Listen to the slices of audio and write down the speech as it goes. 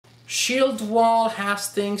Shield Wall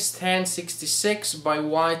Hastings 1066 by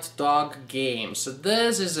White Dog Games. So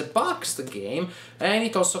this is a boxed game and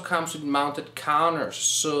it also comes with mounted counters,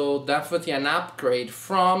 so definitely an upgrade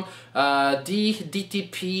from the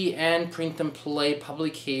DTP and print and play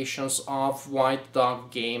publications of White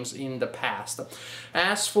Dog Games in the past.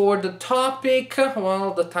 As for the topic,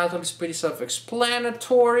 well, the title is pretty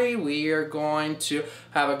self-explanatory. We are going to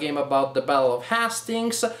have a game about the Battle of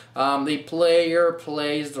Hastings. The player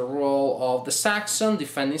plays the role of the Saxon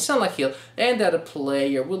defending Hill, and the other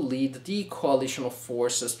player will lead the coalition of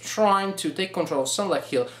forces trying to take control of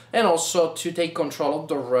Hill and also to take control of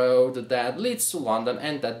the road that leads to London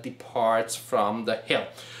and that departs from the hill.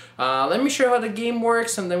 Let me show you how the game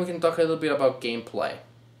works and then we can talk a little bit about gameplay.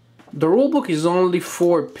 The rulebook is only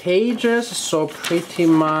 4 pages, so pretty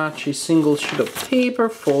much a single sheet of paper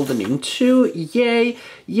folded in 2, yay!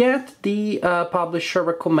 Yet the publisher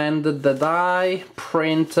recommended that I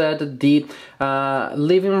printed the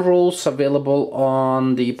living rules available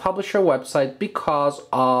on the publisher website because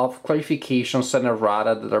of clarifications and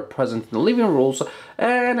errata that are present in the living rules,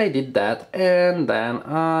 and I did that, and then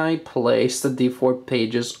I placed the 4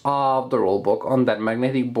 pages of the rulebook on that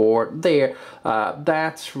magnetic board there.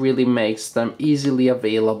 That really makes them easily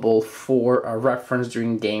available for a reference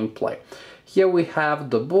during gameplay. Here we have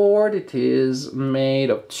the board. It is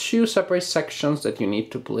made of 2 separate sections that you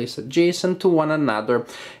need to place adjacent to one another.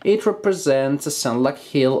 It represents Senlac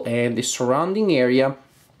Hill and the surrounding area.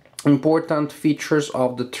 Important features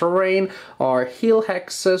of the terrain are hill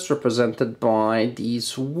hexes represented by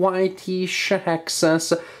these whitish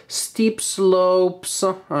hexes, steep slopes,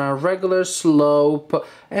 regular slope,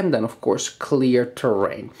 and then of course clear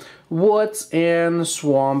terrain. Woods and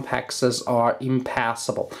swamp hexes are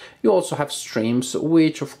impassable. You also have streams,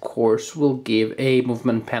 which of course will give a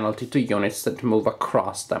movement penalty to units that move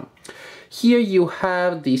across them. Here you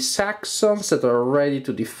have the Saxons that are ready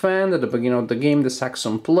to defend. At the beginning of the game, the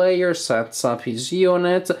Saxon player sets up his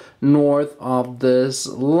unit north of this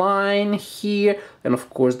line here, and of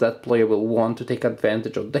course that player will want to take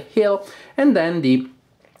advantage of the hill, and then the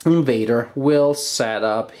invader will set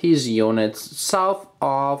up his units south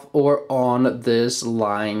of or on this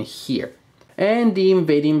line here. And the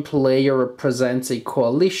invading player represents a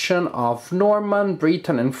coalition of Norman,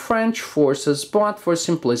 Briton and French forces, but for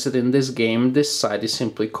simplicity in this game, this side is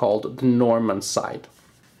simply called the Norman side.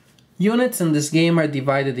 Units in this game are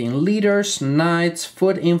divided in leaders, knights,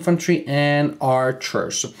 foot infantry and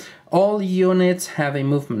archers. All units have a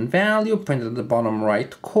movement value printed at the bottom right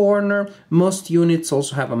corner. Most units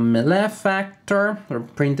also have a melee factor, they're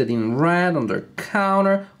printed in red on their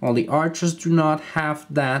counter. All the archers do not have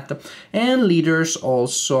that. And leaders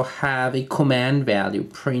also have a command value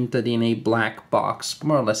printed in a black box,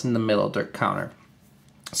 more or less in the middle of their counter.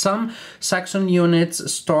 Some Saxon units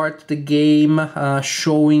start the game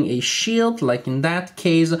showing a shield, like in that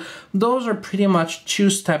case. Those are pretty much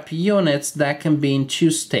 2-step units that can be in 2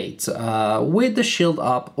 states, with the shield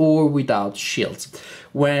up or without shields.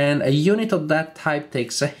 When a unit of that type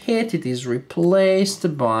takes a hit, it is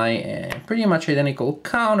replaced by a pretty much identical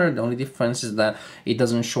counter. The only difference is that it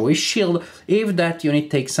doesn't show a shield. If that unit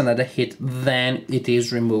takes another hit, then it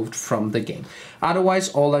is removed from the game. Otherwise,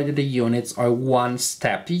 all of the units are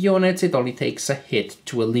 1-step units. It only takes a hit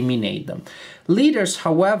to eliminate them. Leaders,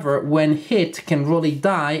 however, when hit, can roll a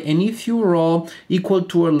die, and if you roll equal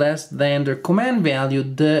to or less than their command value,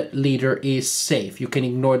 the leader is safe. You can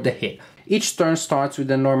ignore the hit. Each turn starts with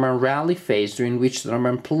the Norman rally phase, during which the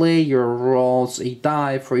Norman player rolls a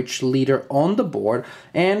die for each leader on the board,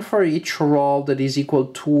 and for each roll that is equal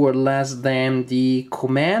to or less than the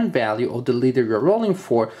command value of the leader you're rolling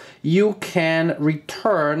for, you can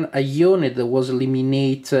return a unit that was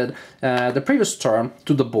eliminated the previous turn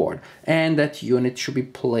to the board, and that unit should be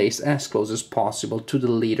placed as close as possible to the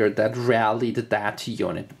leader that rallied that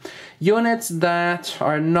unit. Units that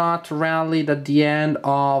are not rallied at the end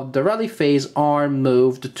of the rally phase are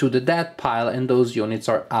moved to the dead pile, and those units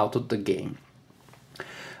are out of the game.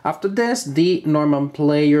 After this, the Norman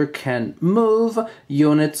player can move.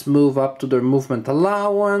 Units move up to their movement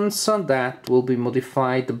allowance. That will be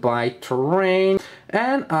modified by terrain.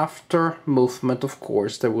 And after movement, of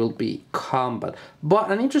course, there will be combat. But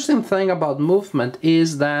an interesting thing about movement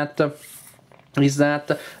is that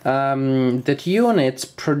that units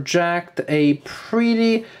project a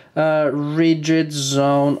pretty rigid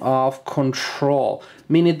zone of control,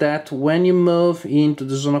 meaning that when you move into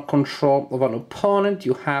the zone of control of an opponent,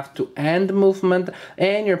 you have to end movement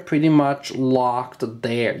and you're pretty much locked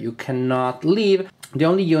there. You cannot leave. The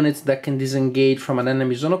only units that can disengage from an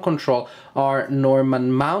enemy zone of control are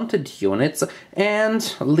Norman mounted units,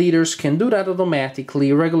 and leaders can do that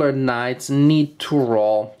automatically. Regular knights need to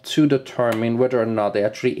roll to determine whether or not they're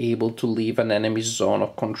actually able to leave an enemy zone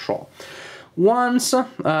of control. Once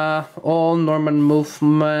all Norman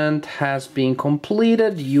movement has been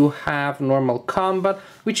completed, you have normal combat,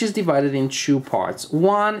 which is divided in two parts.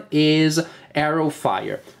 One is arrow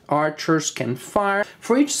fire. Archers can fire.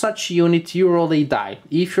 For each such unit, you roll a die.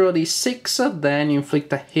 If you roll a 6, then you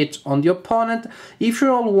inflict a hit on the opponent. If you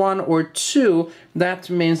roll 1 or 2, that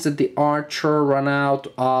means that the archer ran out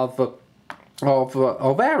of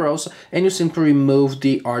arrows, and you simply remove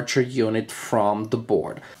the archer unit from the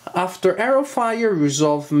board. After arrow fire,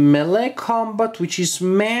 resolve melee combat, which is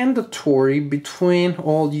mandatory between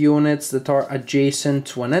all units that are adjacent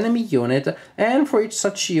to an enemy unit, and for each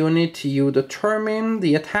such unit you determine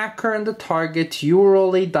the attacker and the target, you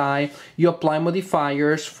roll a die, you apply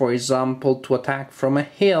modifiers. For example, to attack from a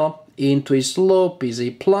hill into a slope is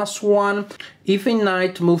a +1. If a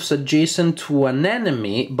knight moves adjacent to an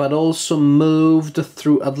enemy, but also moved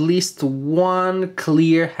through at least one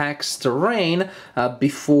clear hex terrain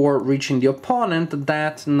before reaching the opponent,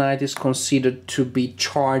 that knight is considered to be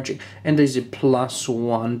charging, and there is a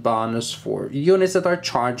 +1 bonus for units that are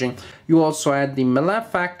charging. You also add the melee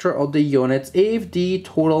factor of the units. If the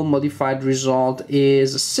total modified result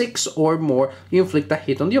is 6 or more, you inflict a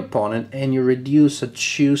hit on the opponent and you reduce a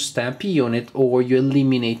 2-step unit, or you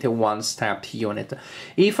eliminate a 1-step unit.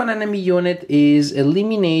 If an enemy unit is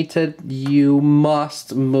eliminated, you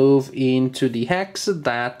must move into the hex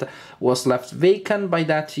that was left vacant by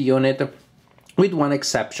that unit, with one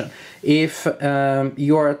exception. If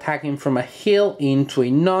you're attacking from a hill into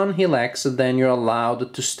a non-hill hex, then you're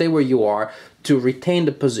allowed to stay where you are, to retain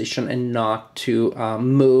the position and not to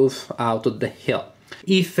move out of the hill.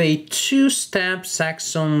 If a 2-step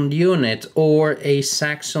Saxon unit or a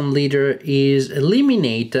Saxon leader is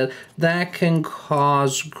eliminated, that can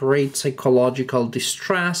cause great psychological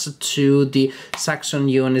distress to the Saxon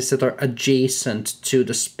units that are adjacent to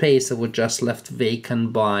the space that was just left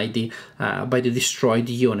vacant by the destroyed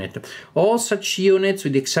unit. All such units,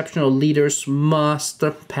 with the exception of leaders, must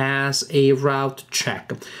pass a route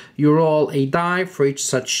check. You roll a die for each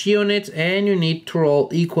such unit, and you need to roll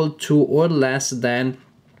equal to or less than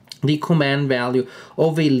the command value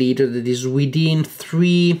of a leader that is within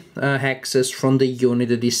 3 hexes from the unit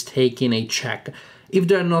that is taking a check. If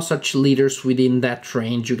there are no such leaders within that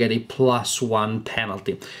range, you get a +1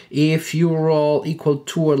 penalty. If you roll equal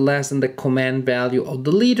to or less than the command value of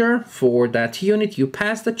the leader for that unit, you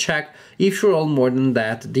pass the check. If you roll more than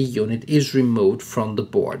that, the unit is removed from the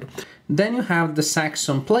board. Then you have the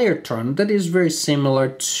Saxon player turn that is very similar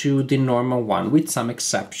to the normal one, with some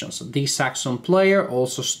exceptions. The Saxon player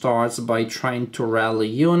also starts by trying to rally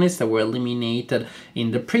units that were eliminated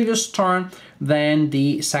in the previous turn. Then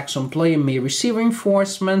the Saxon player may receive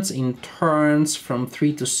reinforcements in turns from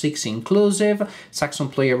 3 to 6 inclusive. Saxon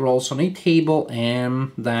player rolls on a table,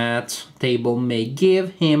 and that table may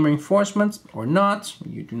give him reinforcements or not,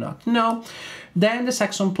 you do not know. Then the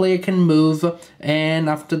Saxon player can move, and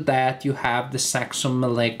after that you have the Saxon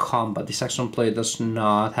melee combat. The Saxon player does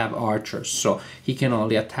not have archers, so he can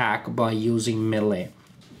only attack by using melee.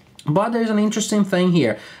 But there's an interesting thing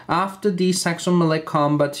here. After the Saxon melee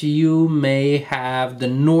combat, you may have the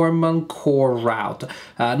Norman core route.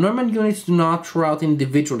 Norman units do not route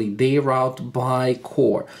individually, they route by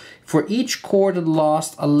core. For each core that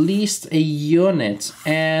lost at least a unit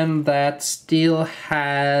and that still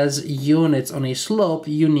has units on a slope,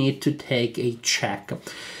 you need to take a check.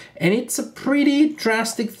 And it's a pretty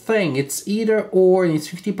drastic thing. It's either or, and it's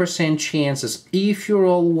 50% chances. If you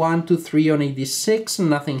roll 1 to 3 on a d6,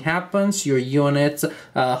 nothing happens. Your units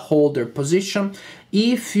hold their position.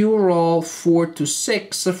 If you roll 4 to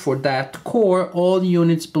 6 for that core, all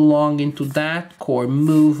units belonging to that core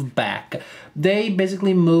move back. They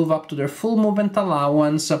basically move up to their full movement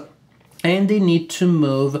allowance, and they need to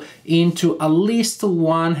move into at least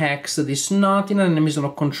one hex that is not in an enemy zone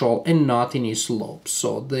of control and not in a slope.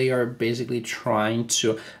 So they are basically trying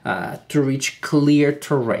to reach clear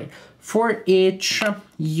terrain. For each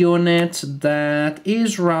unit that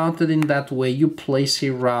is routed in that way, you place a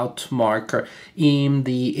route marker in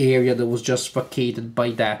the area that was just vacated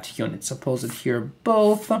by that unit. Suppose that here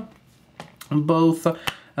both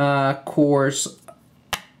cores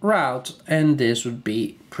route, and this would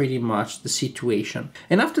be pretty much the situation.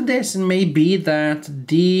 And after this, it may be that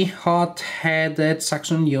the hot-headed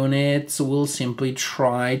Saxon units will simply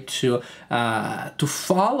try to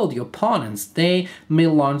follow the opponents. They may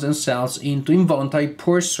launch themselves into involuntary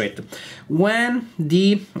pursuit. When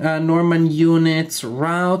the Norman units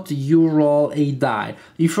rout, you roll a die.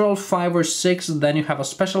 If you roll 5 or 6, then you have a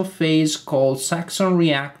special phase called Saxon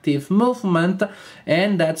Reactive Movement,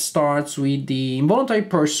 and that starts with the involuntary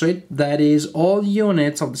pursuit. That is, all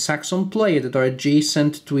units of the Saxon player that are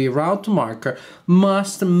adjacent to a route marker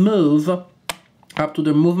must move up to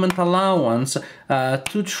their movement allowance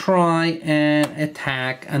to try and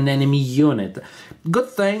attack an enemy unit. Good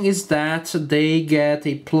thing is that they get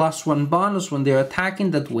a +1 bonus when they're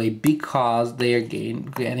attacking that way because they are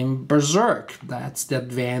getting berserk. That's the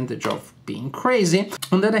advantage of being crazy.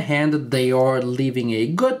 On the other hand, they are leaving a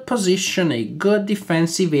good position, a good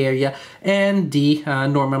defensive area, and the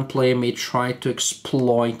Norman player may try to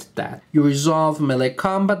exploit that. You resolve melee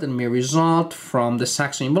combat and may result from the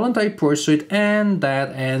Saxon involuntary pursuit, and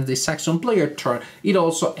that ends the Saxon player turn. It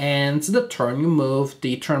also ends the turn. You move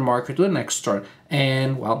the turn marker to the next turn,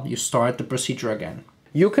 and well, you start the procedure again.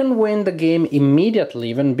 You can win the game immediately,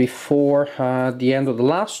 even before the end of the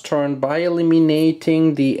last turn, by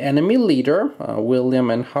eliminating the enemy leader, William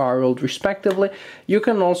and Harold respectively. You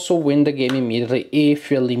can also win the game immediately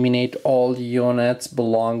if you eliminate all units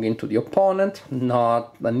belonging to the opponent.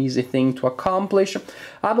 Not an easy thing to accomplish.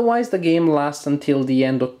 Otherwise, the game lasts until the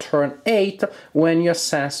end of turn 8, when you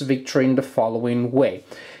assess victory in the following way.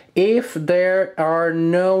 If there are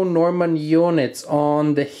no Norman units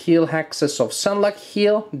on the hill axis of Sandlag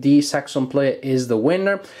Hill, the Saxon player is the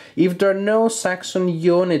winner. If there are no Saxon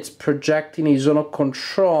units projecting a zone of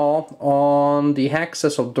control on the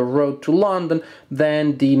axis of the road to London,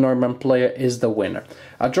 then the Norman player is the winner.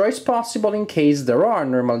 A draw is possible in case there are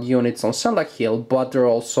Norman units on Sandlag Hill, but there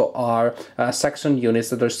also are Saxon units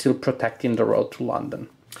that are still protecting the road to London.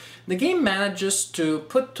 The game manages to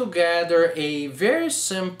put together a very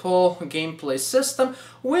simple gameplay system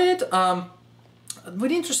with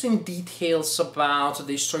interesting details about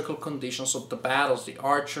the historical conditions of the battles, the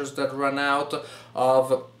archers that run out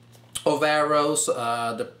of arrows,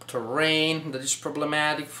 the terrain that is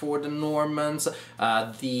problematic for the Normans,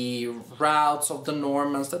 the routes of the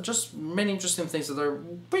Normans, that just many interesting things that are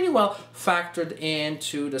pretty well factored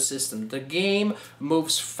into the system. The game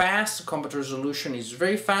moves fast, combat resolution is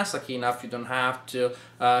very fast, lucky enough you don't have to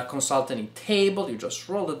consult any table, you just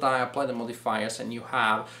roll the die, apply the modifiers, and you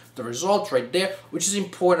have the result right there, which is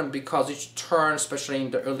important because each turn, especially in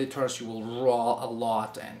the early turns, you will roll a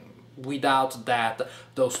lot, and without that,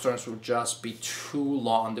 those turns would just be too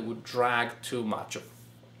long, they would drag too much.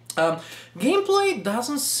 Gameplay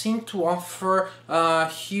doesn't seem to offer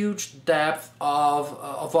huge depth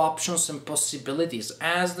of options and possibilities.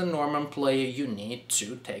 As the Norman player, you need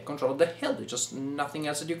to take control of the hill. There's just nothing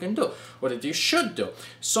else that you can do, or that you should do.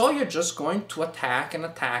 So you're just going to attack and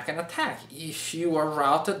attack and attack. If you are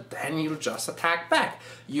routed, then you'll just attack back.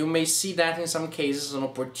 You may see that in some cases as an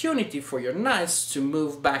opportunity for your knights to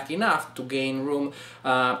move back enough to gain room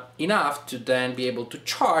enough to then be able to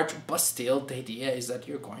charge, but still the idea is that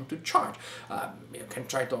you're going to charge. You can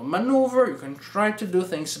try to maneuver, you can try to do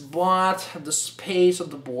things, but the space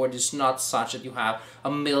of the board is not such that you have a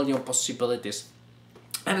million possibilities.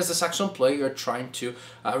 And as a Saxon player, you're trying to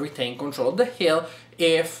retain control of the hill.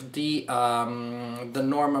 If the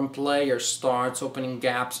Norman player starts opening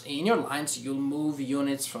gaps in your lines, you'll move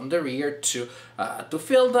units from the rear to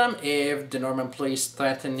fill them. If the Norman player is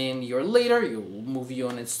threatening your leader, you'll move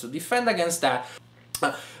units to defend against that.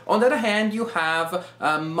 On the other hand, you have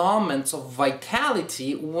moments of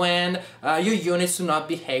vitality when your units do not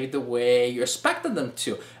behave the way you expected them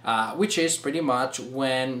to, which is pretty much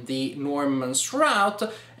when the Normans rout,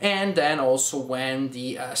 and then also when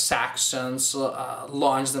the Saxons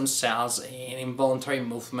launch themselves in involuntary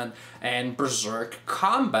movement and berserk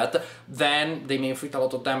combat. Then they may inflict a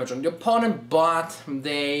lot of damage on the opponent, but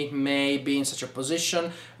they may be in such a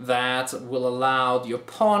position that will allow the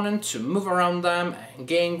opponent to move around them and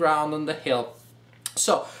gain ground on the hill.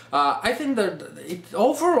 So I think that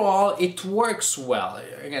overall it works well.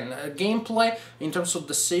 Again, gameplay in terms of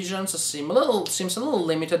decisions seems a little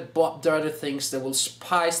limited, but there are the things that will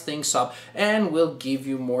spice things up and will give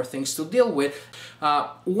you more things to deal with.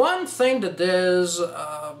 One thing that is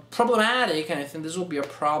problematic, and I think this will be a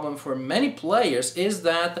problem for many players, is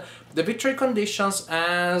that the victory conditions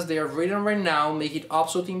as they are written right now make it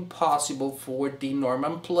absolutely impossible for the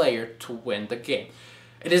Norman player to win the game.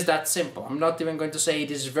 It is that simple. I'm not even going to say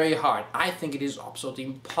it is very hard. I think it is absolutely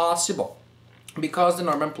impossible. because the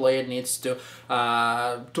Norman player needs to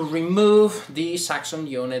remove the Saxon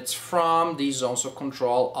units from the zones of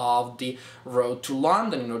control of the road to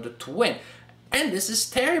London in order to win. And this is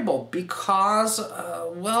terrible because,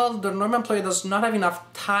 well, the Norman player does not have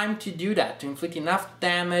enough time to do that, to inflict enough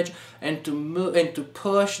damage and to move and to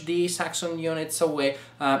push the Saxon units away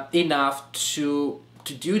enough to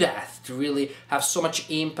do that, to really have so much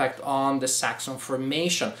impact on the Saxon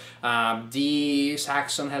formation. The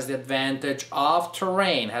Saxon has the advantage of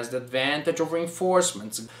terrain, has the advantage of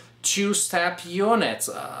reinforcements, two-step units.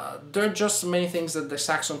 There are just many things that the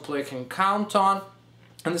Saxon player can count on,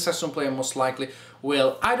 and the Saxon player most likely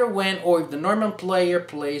will either win, or if the Norman player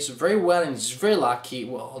plays very well and is very lucky,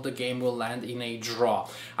 well, the game will land in a draw.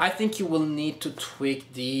 I think you will need to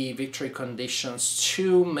tweak the victory conditions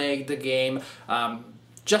to make the game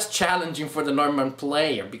just challenging for the Norman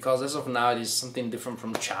player, because as of now it is something different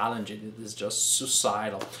from challenging, it is just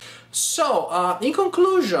suicidal. So, in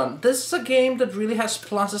conclusion, this is a game that really has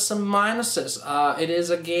pluses and minuses. It is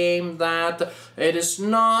a game that it is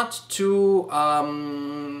not too,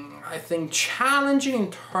 I think, challenging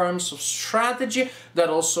in terms of strategy. That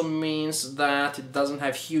also means that it doesn't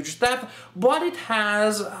have huge depth, but it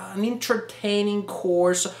has an entertaining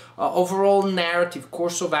course, overall narrative,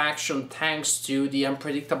 course of action, thanks to the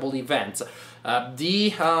unpredictable events.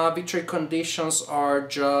 The victory conditions are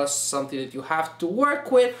just something that you have to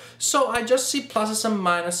work with, so I just see pluses and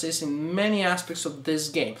minuses in many aspects of this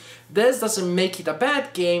game. This doesn't make it a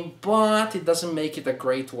bad game, but it doesn't make it a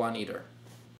great one either.